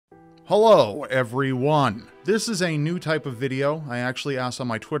Hello everyone! This is a new type of video. I actually asked on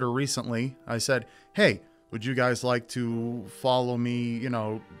my Twitter recently. I said, hey, would you guys like to follow me,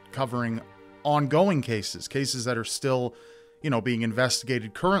 covering ongoing cases that are still, being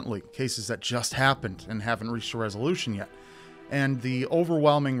investigated currently, cases that just happened and haven't reached a resolution yet. And the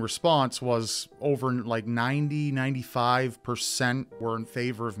overwhelming response was over like 95% were in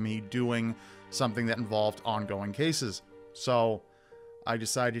favor of me doing something that involved ongoing cases. So I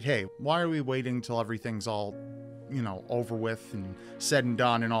decided, hey, why are we waiting till everything's all, over with and said and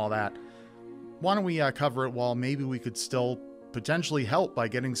done and all that? Why don't we cover it while maybe we could still potentially help by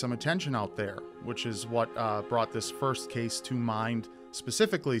getting some attention out there, which is what brought this first case to mind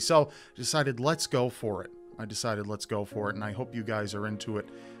specifically. So I decided, let's go for it. And I hope you guys are into it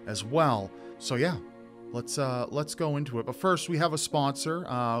as well. So yeah, let's go into it. But first, we have a sponsor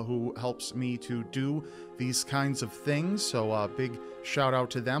who helps me to do these kinds of things. So big shout out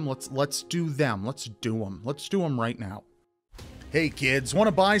to them. Let's do them. Let's do them right now. Hey kids, want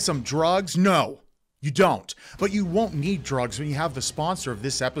to buy some drugs? No, you don't. But you won't need drugs when you have the sponsor of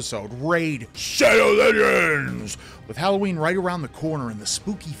this episode, Raid Shadow Legends. With Halloween right around the corner and the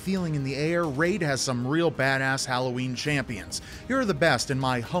spooky feeling in the air, Raid has some real badass Halloween champions. Here are the best in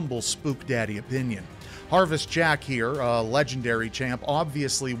my humble spook daddy opinion. Harvest Jack here, a legendary champ,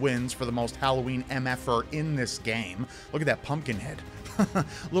 obviously wins for the most Halloween MFer in this game. Look at that pumpkin head.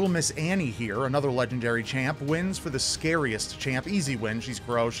 Little Miss Annie here, another legendary champ, wins for the scariest champ. Easy win. She's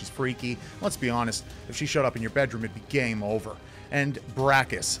gross, she's freaky. Let's be honest, if she showed up in your bedroom, it'd be game over. And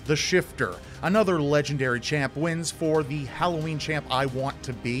Brackus, the Shifter, another legendary champ, wins for the Halloween champ I want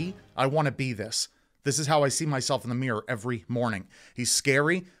to be. I want to be this. This is how I see myself in the mirror every morning. He's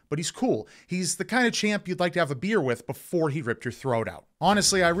scary, but he's cool. He's the kind of champ you'd like to have a beer with before he ripped your throat out.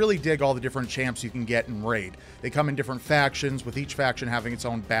 Honestly, I really dig all the different champs you can get in Raid. They come in different factions, with each faction having its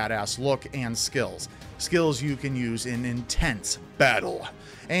own badass look and skills. Skills you can use in intense battle.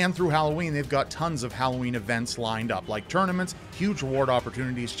 And through Halloween, they've got tons of Halloween events lined up, like tournaments, huge reward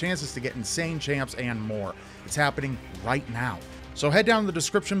opportunities, chances to get insane champs, and more. It's happening right now. So head down to the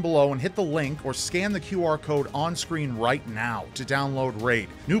description below and hit the link or scan the QR code on screen right now to download Raid.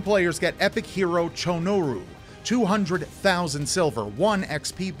 New players get Epic Hero Chonoru, 200,000 silver, 1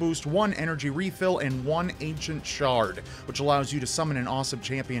 XP boost, 1 energy refill, and 1 ancient shard, which allows you to summon an awesome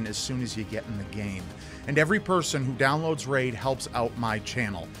champion as soon as you get in the game. And every person who downloads Raid helps out my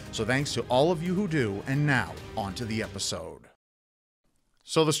channel. So thanks to all of you who do, and now, on to the episode.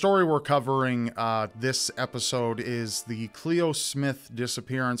 So the story we're covering this episode is the Cleo Smith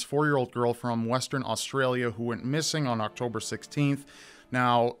disappearance, 4-year-old girl from Western Australia who went missing on October 16th.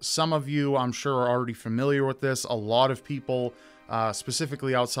 Now, some of you, I'm sure, are already familiar with this. A lot of people,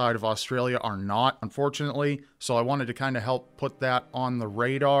 specifically outside of Australia, are not, unfortunately. So I wanted to kind of help put that on the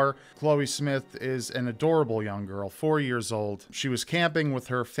radar. Cleo Smith is an adorable young girl, 4 years old. She was camping with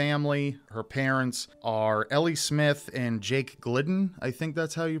her family. Her parents are Ellie Smith and Jake Glidden. I think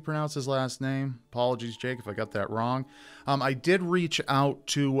that's how you pronounce his last name. Apologies, Jake, if I got that wrong. I did reach out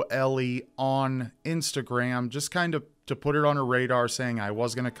to Ellie on Instagram, just kind of to put it on her radar, saying I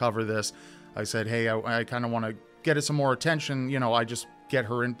was going to cover this. I said, hey, I kind of want to get it some more attention. I just get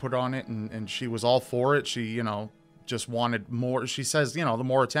her input on it, and she was all for it. She, just wanted more. She says, the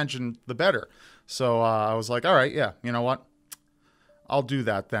more attention, the better. So I was like, all right, yeah, you know what? I'll do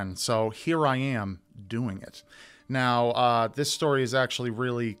that then. So here I am doing it. Now, this story is actually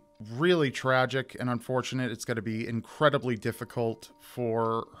really, really tragic and unfortunate. It's going to be incredibly difficult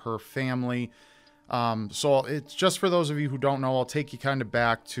for her family. So it's just for those of you who don't know, I'll take you kind of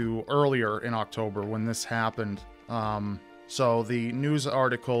back to earlier in October when this happened. So the news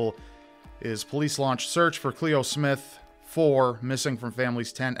article is police launch search for Cleo Smith, 4, missing from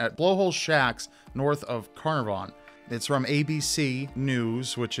family's tent at Blowhole Shacks north of Carnarvon. It's from ABC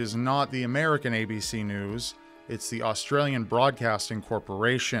News, which is not the American ABC News. It's the Australian Broadcasting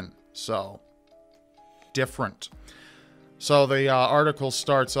Corporation. So different. So the article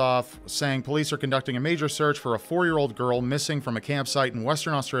starts off saying police are conducting a major search for a 4-year-old girl missing from a campsite in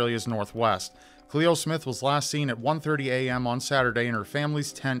Western Australia's northwest. Cleo Smith was last seen at 1:30 a.m. on Saturday in her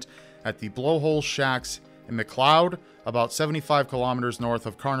family's tent at the Blowhole Shacks in McLeod, about 75 kilometers north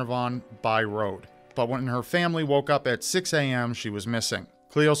of Carnarvon by road. But when her family woke up at 6 a.m., she was missing.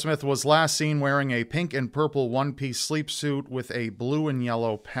 Cleo Smith was last seen wearing a pink and purple one-piece sleep suit with a blue and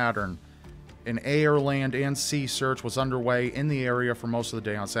yellow pattern. An air, land, and sea search was underway in the area for most of the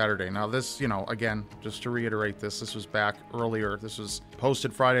day on Saturday. Now this, again, just to reiterate this was back earlier. This was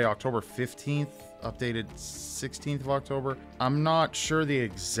posted Friday, October 15th, updated 16th of October. I'm not sure the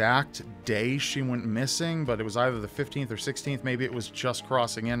exact day she went missing, but it was either the 15th or 16th. Maybe it was just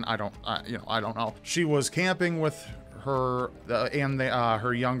crossing in. I don't know. She was camping with her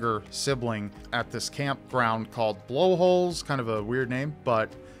her younger sibling at this campground called Blowholes. Kind of a weird name,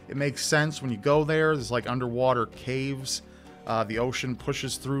 but it makes sense when you go there. There's like underwater caves. The ocean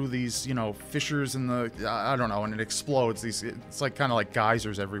pushes through these, fissures in the, I don't know, and it explodes. It's like kind of like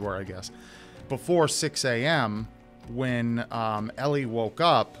geysers everywhere, I guess. Before 6 a.m., when Ellie woke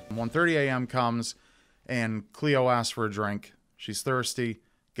up, 1:30 a.m. comes, and Cleo asks for a drink. She's thirsty,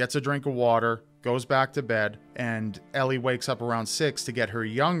 gets a drink of water, goes back to bed, and Ellie wakes up around 6 to get her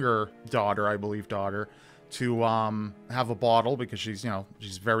younger daughter, I believe to have a bottle because she's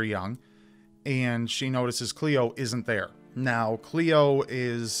very young, and she notices Cleo isn't there. Now, Cleo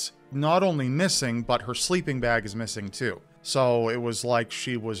is not only missing, but her sleeping bag is missing too. So it was like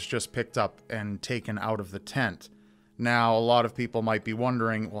she was just picked up and taken out of the tent. Now, a lot of people might be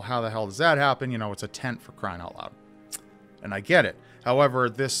wondering, well, how the hell does that happen? It's a tent, for crying out loud. And I get it. However,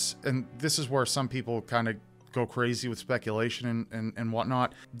 this is where some people kind of go crazy with speculation and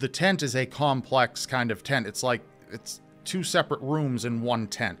whatnot. The tent is a complex kind of tent. It's like, it's two separate rooms in one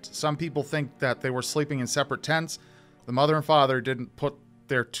tent. Some people think that they were sleeping in separate tents. The mother and father didn't put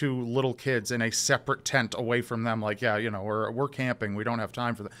their two little kids in a separate tent away from them, like, yeah, we're camping, we don't have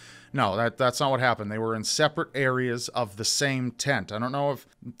time for that. No, that's not what happened. They were in separate areas of the same tent. I don't know if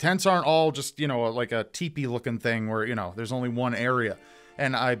tents aren't all just, like a teepee looking thing where, there's only one area.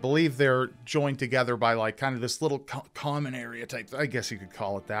 And I believe they're joined together by like kind of this little common area type, I guess you could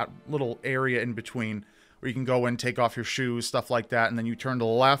call it that, little area in between where you can go in, take off your shoes, stuff like that, and then you turn to the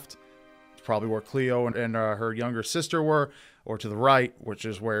left. It's probably where Cleo and her younger sister were, or to the right, which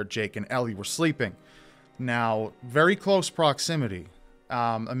is where Jake and Ellie were sleeping. Now, very close proximity.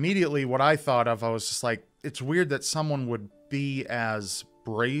 Immediately, what I thought of, I was just like, it's weird that someone would be as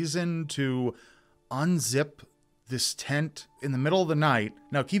brazen to unzip this tent in the middle of the night.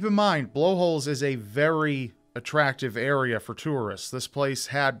 Now, keep in mind, Blowholes is a very attractive area for tourists. This place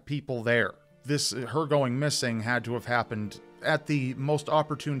had people there. Her going missing had to have happened at the most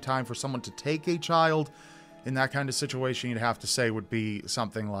opportune time for someone to take a child. In that kind of situation, you'd have to say would be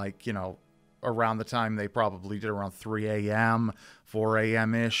something like, around the time they probably did, around 3 a.m., 4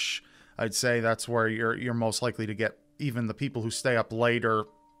 a.m.-ish. I'd say that's where you're most likely to get even the people who stay up later.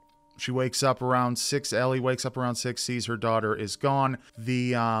 She wakes up around 6. Ellie wakes up around 6, sees her daughter is gone.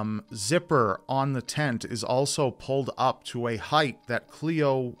 The zipper on the tent is also pulled up to a height that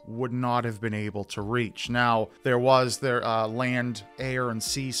Cleo would not have been able to reach. Now, there land, air, and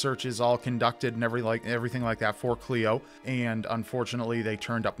sea searches all conducted and everything like that for Cleo. And unfortunately, they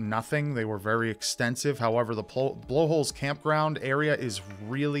turned up nothing. They were very extensive. However, the Blowholes campground area is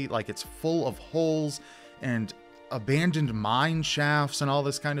really, it's full of holes and abandoned mine shafts and all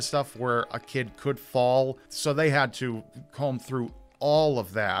this kind of stuff where a kid could fall. So they had to comb through all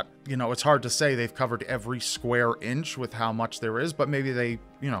of that. It's hard to say they've covered every square inch with how much there is, but maybe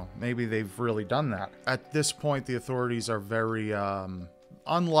they've really done that. At this point, the authorities are very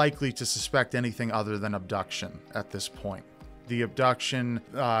unlikely to suspect anything other than abduction at this point. The abduction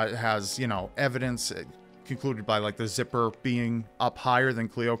has, evidence concluded by the zipper being up higher than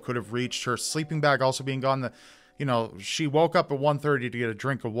Cleo could have reached, her sleeping bag also being gone. She woke up at 1:30 to get a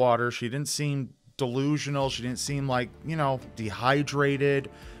drink of water. She didn't seem delusional. She didn't seem dehydrated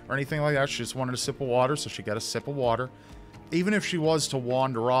or anything like that. She just wanted a sip of water, so she got a sip of water. Even if she was to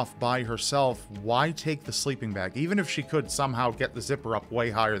wander off by herself, why take the sleeping bag? Even if she could somehow get the zipper up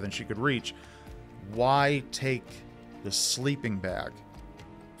way higher than she could reach, why take the sleeping bag?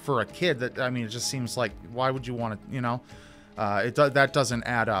 For a kid, it just seems like, why would you want to, that doesn't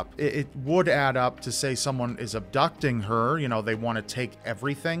add up. It would add up to say someone is abducting her. They want to take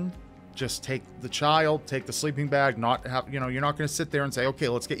everything. Just take the child, take the sleeping bag, not have, you're not going to sit there and say, okay,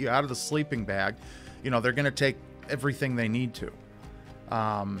 let's get you out of the sleeping bag. They're going to take everything they need to.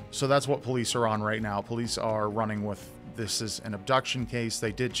 So that's what police are on right now. Police are running with, this is an abduction case.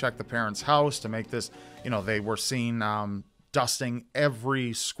 They did check the parents' house to make this, they were seen dusting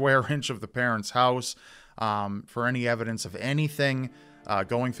every square inch of the parents' house for any evidence of anything,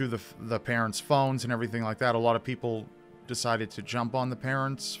 going through the parents' phones and everything like that. A lot of people decided to jump on the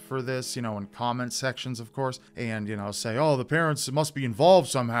parents for this, in comment sections, of course, and, say, oh, the parents must be involved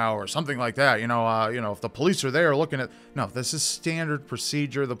somehow or something like that. If the police are there looking at, no, this is standard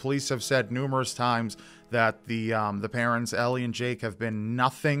procedure. The police have said numerous times that the parents, Ellie and Jake, have been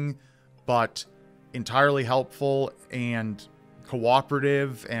nothing but entirely helpful and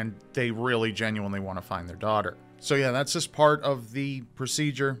cooperative, and they really genuinely want to find their daughter. So yeah, that's just part of the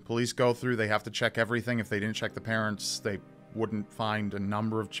procedure. Police go through, they have to check everything. If they didn't check the parents, they wouldn't find a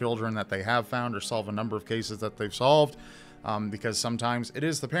number of children that they have found or solve a number of cases that they've solved, because sometimes it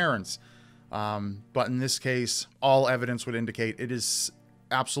is the parents. But in this case, all evidence would indicate it is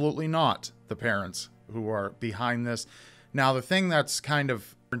absolutely not the parents who are behind this. Now, the thing that's kind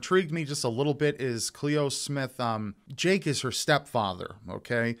of intrigued me just a little bit is Cleo Smith. Jake is her stepfather,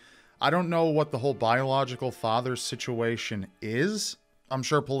 okay? I don't know what the whole biological father situation is. I'm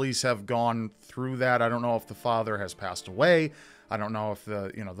sure police have gone through that. I don't know if the father has passed away. I don't know if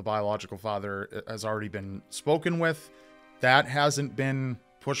the biological father has already been spoken with. That hasn't been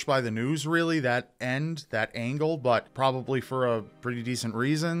pushed by the news, really, that angle, but probably for a pretty decent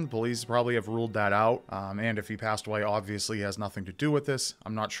reason. Police probably have ruled that out. And if he passed away, obviously he has nothing to do with this.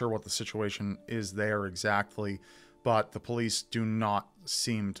 I'm not sure what the situation is there exactly, but the police do not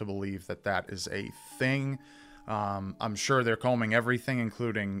seem to believe that that is a thing. I'm sure they're combing everything,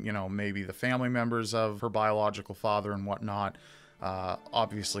 including, maybe the family members of her biological father and whatnot.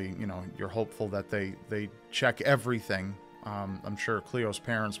 Obviously, you're hopeful that they check everything. I'm sure Cleo's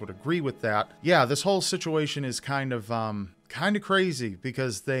parents would agree with that. Yeah, this whole situation is kind of crazy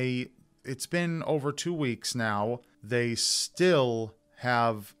because it's been over 2 weeks now. They still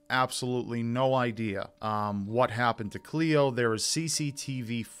have absolutely no idea what happened to Cleo. There is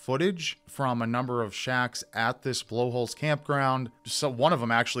CCTV footage from a number of shacks at this Blowholes campground. So one of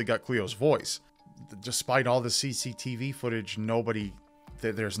them actually got Cleo's voice. Despite all the CCTV footage,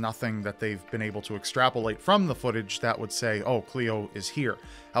 there's nothing that they've been able to extrapolate from the footage that would say, oh, Cleo is here.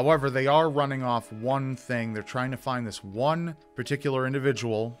 However, they are running off one thing. They're trying to find this one particular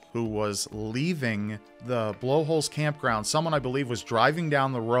individual who was leaving the Blowholes campground. Someone, I believe, was driving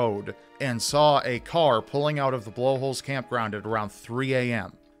down the road and saw a car pulling out of the Blowholes campground at around 3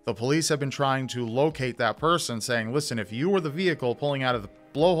 a.m. The police have been trying to locate that person, saying, listen, if you were the vehicle pulling out of the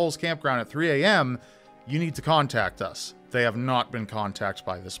Blowholes campground at 3 a.m., you need to contact us. They have not been contacted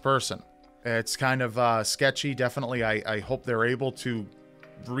by this person. It's kind of sketchy. Definitely, I hope they're able to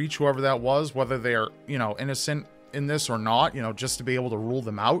reach whoever that was, whether they're, innocent in this or not, just to be able to rule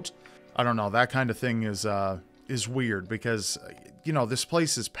them out. I don't know. That kind of thing is weird because, this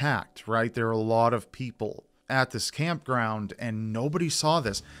place is packed, right? There are a lot of people at this campground and nobody saw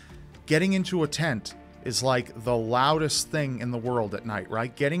this. Getting into a tent is like the loudest thing in the world at night,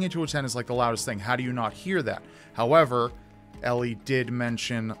 right? Getting into a tent is like the loudest thing. How do you not hear that? However, Ellie did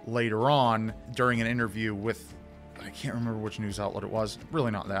mention later on during an interview with, I can't remember which news outlet it was, really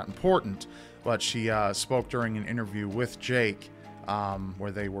not that important, but she spoke during an interview with Jake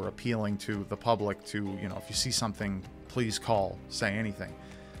where they were appealing to the public to, if you see something, please call, say anything.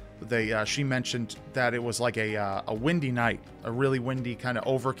 She mentioned that it was like a windy night, a really windy kind of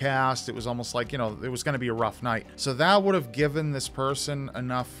overcast. It was almost like, it was going to be a rough night. So that would have given this person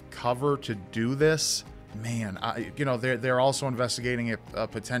enough cover to do this. Man, they're also investigating a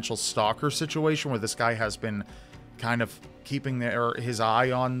potential stalker situation where this guy has been kind of keeping his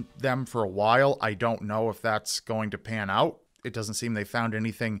eye on them for a while. I don't know if that's going to pan out. It doesn't seem they found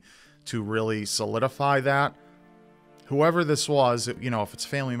anything to really solidify that. Whoever this was, if it's a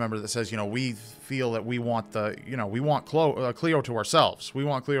family member that says, we feel that we want Cleo to ourselves. We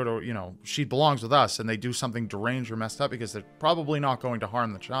want Cleo to, she belongs with us, and they do something deranged or messed up because they're probably not going to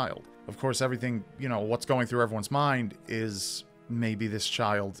harm the child. Of course, everything, what's going through everyone's mind is maybe this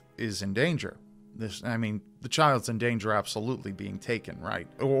child is in danger. The child's in danger absolutely being taken, right?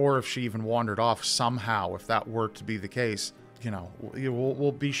 Or if she even wandered off somehow, if that were to be the case.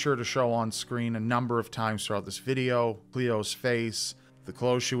 We'll be sure to show on screen a number of times throughout this video, Cleo's face, the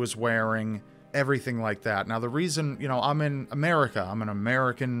clothes she was wearing, everything like that. Now, the reason, I'm in America, I'm an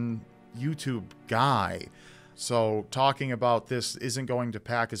American YouTube guy, so talking about this isn't going to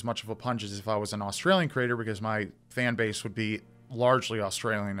pack as much of a punch as if I was an Australian creator, because my fan base would be largely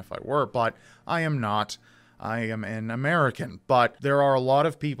Australian if I were, but I am not. I am an American. But there are a lot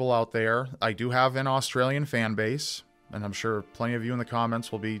of people out there. I do have an Australian fan base, and I'm sure plenty of you in the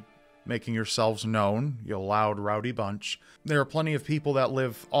comments will be making yourselves known, you loud, rowdy bunch. There are plenty of people that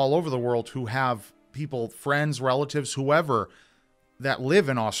live all over the world who have people, friends, relatives, whoever, that live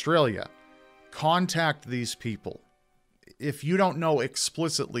in Australia. Contact these people. If you don't know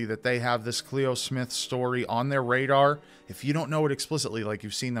explicitly that they have this Cleo Smith story on their radar, if you don't know it explicitly, like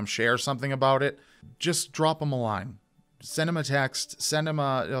you've seen them share something about it, just drop them a line. Send them a text, send them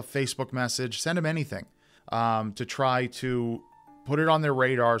a Facebook message, send them anything. To try to put it on their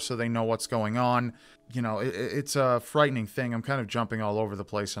radar so they know what's going on. You know, it's a frightening thing. I'm kind of jumping all over the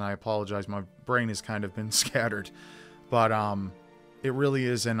place, and I apologize. My brain has kind of been scattered. But it really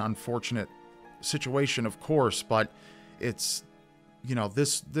is an unfortunate situation, of course, but it's, you know,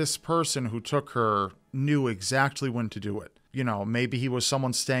 this person who took her knew exactly when to do it. You know, maybe he was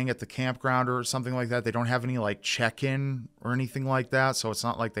someone staying at the campground or something like that. They don't have any, like, check-in or anything like that, so it's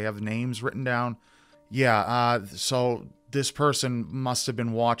not like they have names written down. Yeah, so this person must have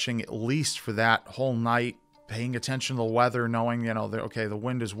been watching at least for that whole night, paying attention to the weather, knowing, you know, that, okay, the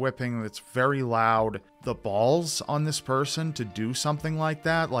wind is whipping, it's very loud. The balls on this person to do something like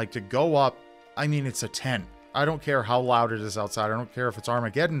that, like to go up, I mean, it's a tent. I don't care how loud it is outside. I don't care if it's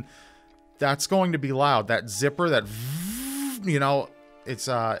Armageddon. That's going to be loud. That zipper, that, you know, it's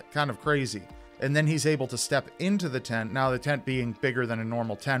kind of crazy. And then he's able to step into the tent. Now, the tent being bigger than a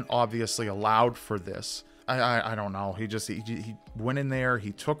normal tent obviously allowed for this. I don't know. He went in there.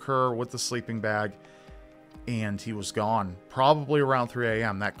 He took her with the sleeping bag, and he was gone. Probably around 3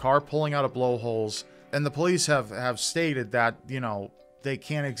 a.m. That car pulling out of blowholes. And the police have stated that, you know, they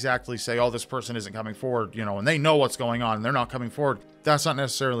can't exactly say, oh, this person isn't coming forward, you know, and they know what's going on and they're not coming forward. That's not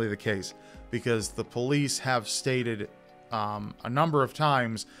necessarily the case, because the police have stated a number of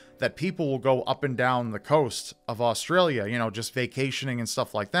times that people will go up and down the coast of Australia, you know, just vacationing and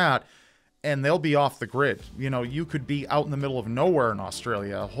stuff like that, and they'll be off the grid. You know, you could be out in the middle of nowhere in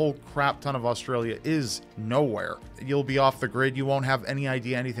Australia. A whole crap ton of Australia is nowhere. You'll be off the grid. You won't have any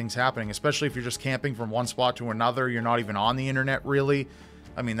idea anything's happening, especially if you're just camping from one spot to another. You're not even on the internet, really.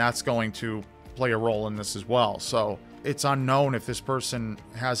 I mean, that's going to play a role in this as well. So it's unknown if this person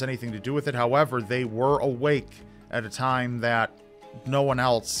has anything to do with it. However, they were awake at a time that no one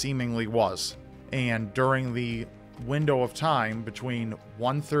else seemingly was. And during the window of time between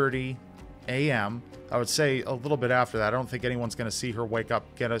 1:30 a.m., I would say a little bit after that, I don't think anyone's going to see her wake up,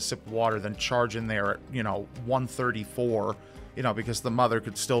 get a sip of water, then charge in there at, you know, 1:34, you know, because the mother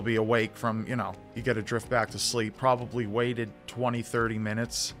could still be awake from, you know, you got to drift back to sleep. Probably waited 20, 30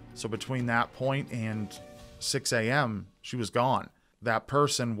 minutes. So between that point and 6 a.m., she was gone. That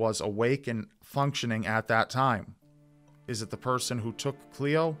person was awake and functioning at that time. Is it the person who took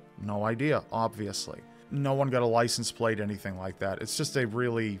Cleo? No idea, obviously. No one got a license plate, anything like that. It's just a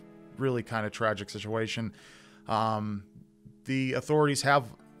really kind of tragic situation. The authorities have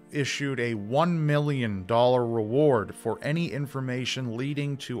issued a $1 million reward for any information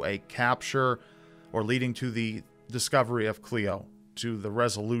leading to a capture or leading to the discovery of Cleo, to the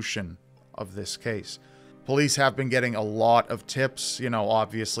resolution of this case. Police have been getting a lot of tips. You know,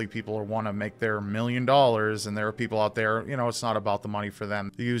 obviously people want to make their $1 million, and there are people out there, you know, it's not about the money for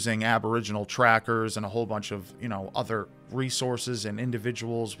them. They're using Aboriginal trackers and a whole bunch of, you know, other resources and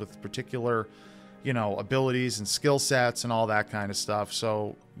individuals with particular, you know, abilities and skill sets and all that kind of stuff.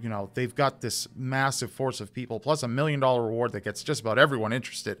 So, you know, they've got this massive force of people, plus a $1 million reward that gets just about everyone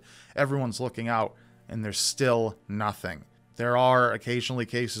interested. Everyone's looking out, and there's still nothing. There are occasionally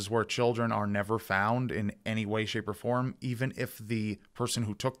cases where children are never found in any way, shape, or form, even if the person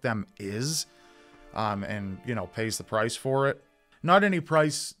who took them is, and, you know, pays the price for it. Not any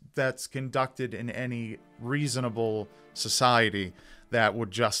price that's conducted in any reasonable society that would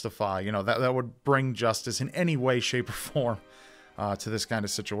justify, you know, that would bring justice in any way, shape, or form to this kind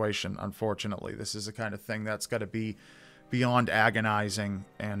of situation, unfortunately. This is the kind of thing that's got to be beyond agonizing,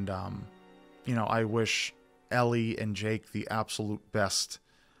 and, you know, I wish Ellie and Jake the absolute best.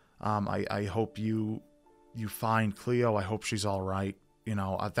 I hope you find Cleo. I hope she's all right. You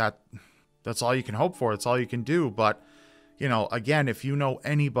know, that's all you can hope for. It's all you can do. But, you know, again, if you know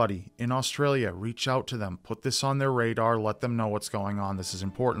anybody in Australia, reach out to them. Put this on their radar. Let them know what's going on. This is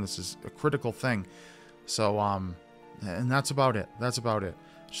important. This is a critical thing. So, and that's about it. That's about it.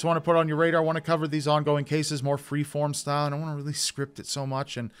 Just want to put on your radar. I want to cover these ongoing cases more freeform style. I don't want to really script it so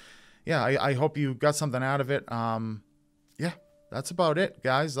much. And yeah, I hope you got something out of it. Yeah, that's about it,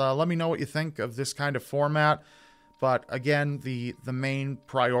 guys. Let me know what you think of this kind of format. But again, the main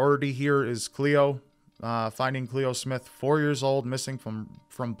priority here is Cleo. Finding Cleo Smith, 4 years old, missing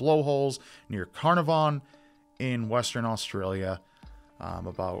from blowholes near Carnarvon in Western Australia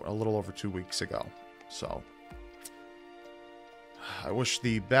about a little over 2 weeks ago. So I wish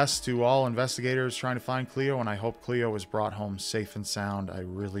the best to all investigators trying to find Cleo, and I hope Cleo is brought home safe and sound. I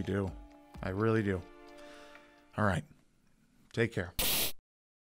really do. I really do. All right. Take care.